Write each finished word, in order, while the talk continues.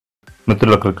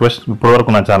మిత్రులకు రిక్వెస్ట్,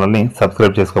 ఇప్పటివరకు నా ఛానల్ని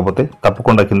సబ్స్క్రైబ్ చేసుకోకపోతే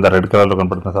తప్పకుండా కింద రెడ్ కలర్లో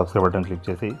కనపడుతున్న సబ్స్క్రైబ్ బటన్ క్లిక్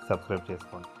చేసి సబ్స్క్రైబ్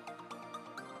చేసుకోండి.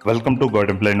 Welcome to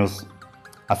government employee news.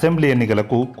 Assembly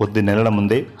ఎన్నికలకు కొద్ది నెలల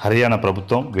ముందే హర్యానా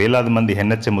ప్రభుత్వం వేలాది మంది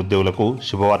NHM ఉద్యోగులకు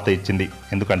శుభవార్త ఇచ్చింది.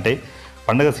 ఎందుకంటే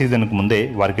పండుగ సీజన్కు ముందే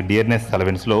వారికి డియర్నెస్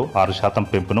అలవెన్స్లో 6%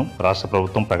 పెంపును రాష్ట్ర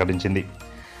ప్రభుత్వం ప్రకటించింది.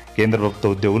 కేంద్ర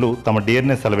ప్రభుత్వ ఉద్యోగులు తమ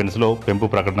డియర్నెస్ అలవెన్స్లో పెంపు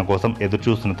ప్రకటన కోసం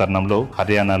ఎదురుచూస్తున్న తరుణంలో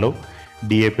హర్యానాలో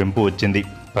డిఏ పెంపు వచ్చింది.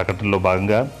 ప్రకటనలో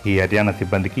భాగంగా ఈ హర్యానా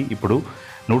సిబ్బందికి ఇప్పుడు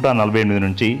 148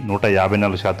 నుంచి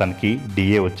 154%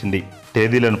 డిఏ వచ్చింది.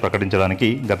 తేదీలను ప్రకటించడానికి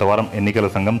గత వారం ఎన్నికల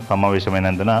సంఘం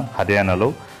సమావేశమైనందున హర్యానాలో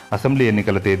అసెంబ్లీ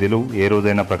ఎన్నికల తేదీలు ఏ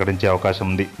రోజైనా ప్రకటించే అవకాశం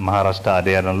ఉంది. మహారాష్ట్ర,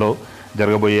 హర్యానాలో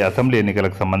జరగబోయే అసెంబ్లీ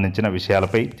ఎన్నికలకు సంబంధించిన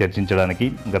విషయాలపై చర్చించడానికి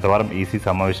గత వారం ఈసీ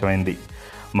సమావేశమైంది.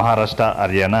 మహారాష్ట్ర,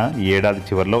 హర్యానా ఈ ఏడాది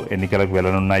చివరిలో ఎన్నికలకు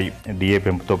వెళ్లనున్నాయి. డిఏ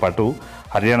పెంపుతో పాటు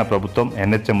హర్యానా ప్రభుత్వం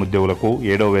NHM ఉద్యోగులకు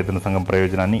 7వ వేతన సంఘం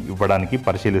ప్రయోజనాన్ని ఇవ్వడానికి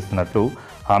పరిశీలిస్తున్నట్లు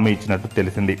హామీ ఇచ్చినట్టు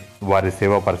తెలిసింది. వారి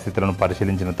సేవా పరిస్థితులను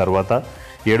పరిశీలించిన తర్వాత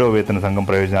 7వ వేతన సంఘం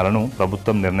ప్రయోజనాలను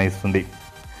ప్రభుత్వం నిర్ణయిస్తుంది.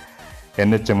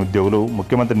 NHM ఉద్యోగులు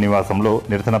ముఖ్యమంత్రి నివాసంలో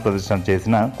నిరసన ప్రదర్శన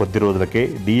చేసిన కొద్ది రోజులకే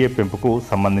డిఏ పెంపుకు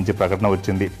సంబంధించి ప్రకటన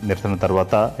వచ్చింది. నిరసన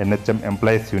తర్వాత NHM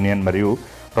ఎంప్లాయీస్ యూనియన్ మరియు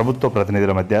ప్రభుత్వ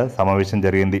ప్రతినిధుల మధ్య సమావేశం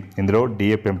జరిగింది. ఇందులో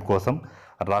డిఏ పెంపు కోసం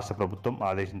రాష్ట్ర ప్రభుత్వం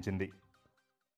ఆదేశించింది.